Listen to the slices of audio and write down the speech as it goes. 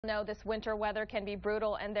Know this winter weather can be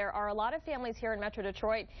brutal, and there are a lot of families here in Metro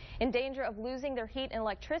Detroit in danger of losing their heat and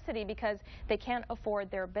electricity because they can't afford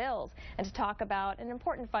their bills. And to talk about an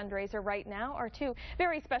important fundraiser right now are two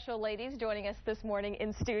very special ladies joining us this morning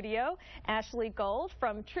in studio. Ashley Gold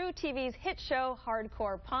from truTV's hit show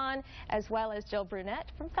Hardcore THAW, as well as Jill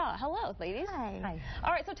Brunette from THAW. Hello, ladies. Hi.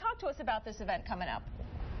 All right, so talk to us about this event coming up.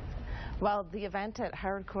 Well, the event at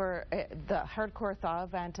the Hardcore THAW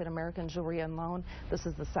event at American Jewelry and Loan, this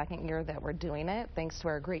is the second year that we're doing it, thanks to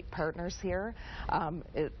our great partners here.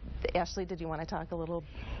 Ashley, did you want to talk a little?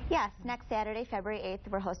 Yes, next Saturday, February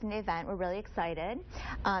 8th, we're hosting the event. We're really excited.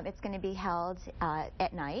 It's going to be held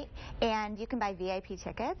at night, and you can buy VIP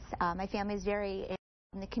tickets. My family is very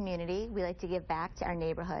in the community. We like to give back to our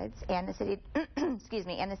neighborhoods and the city, excuse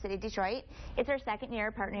me, and the city of Detroit. It's our second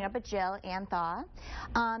year partnering up with Jill and THAW.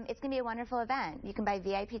 It's going to be a wonderful event. You can buy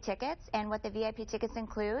VIP tickets, and what the VIP tickets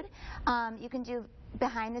include, you can do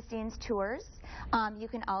behind-the-scenes tours. You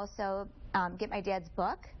can also get my dad's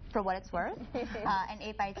book, For What It's Worth.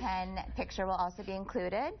 An 8x10 picture will also be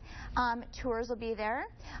included. Tours will be there.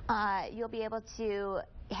 You'll be able to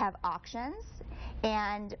have auctions,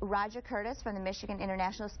 and Roger Curtis from the Michigan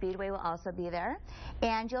International Speedway will also be there,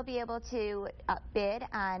 and you'll be able to bid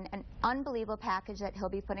on an unbelievable package that he'll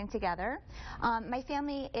be putting together. My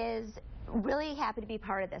family is really happy to be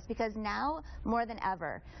part of this because now more than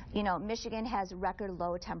ever, you know, Michigan has record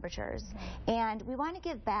low temperatures, and we want to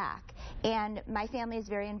give back, and my family is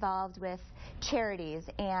very involved with charities,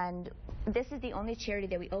 and this is the only charity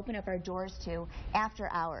that we open up our doors to after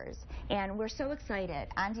hours, and we're so excited.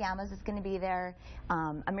 Andiamo's is going to be there,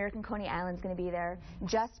 American Coney Island is going to be there,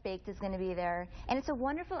 Just Baked is going to be there, and it's a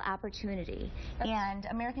wonderful opportunity, and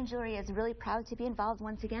American Jewelry is really proud to be involved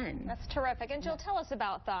once again. That's terrific. And Jill, tell us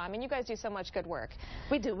about THAW. I mean, you guys do so much good work.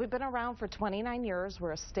 We do. We've been around for 29 years.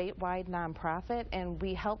 We're a statewide nonprofit, and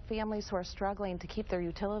we help families who are struggling to keep their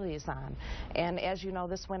utilities on. And as you know,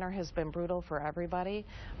 this winter has been brutal for everybody,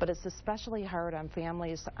 but it's especially hard on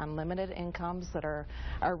families on limited incomes that are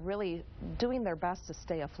really doing their best to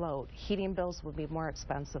stay afloat. Heating bills will be more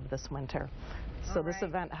expensive this winter. So this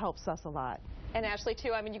event helps us a lot. And Ashley,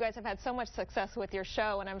 too, I mean, you guys have had so much success with your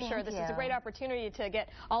show, and I'm sure this is a great opportunity to get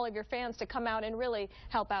all of your fans to come out and really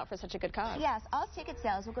help out for such a good cause. Yes, all ticket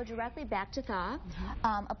sales will go directly back to THAW.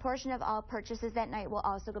 A portion of all purchases that night will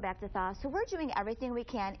also go back to THAW. So we're doing everything we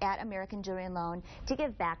can at American Jewelry and Loan to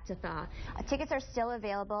give back to THAW. Tickets are still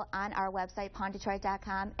available on our website,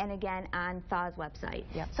 pawndetroit.com, and again on THAW's website.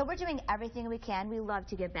 So we're doing everything we can. We love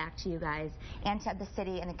to give back to you guys and to the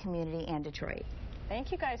city and the community and Detroit.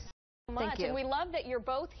 Thank you guys so much. Thank you. And we love that you're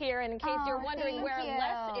both here. And in case you're wondering where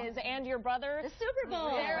Les is and your brother, the Super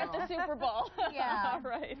Bowl. They're at the Super Bowl. Yeah.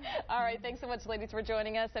 All right. Thanks so much, ladies, for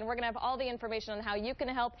joining us. And we're going to have all the information on how you can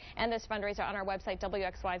help and this fundraiser on our website,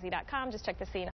 WXYZ.com. Just check the scene.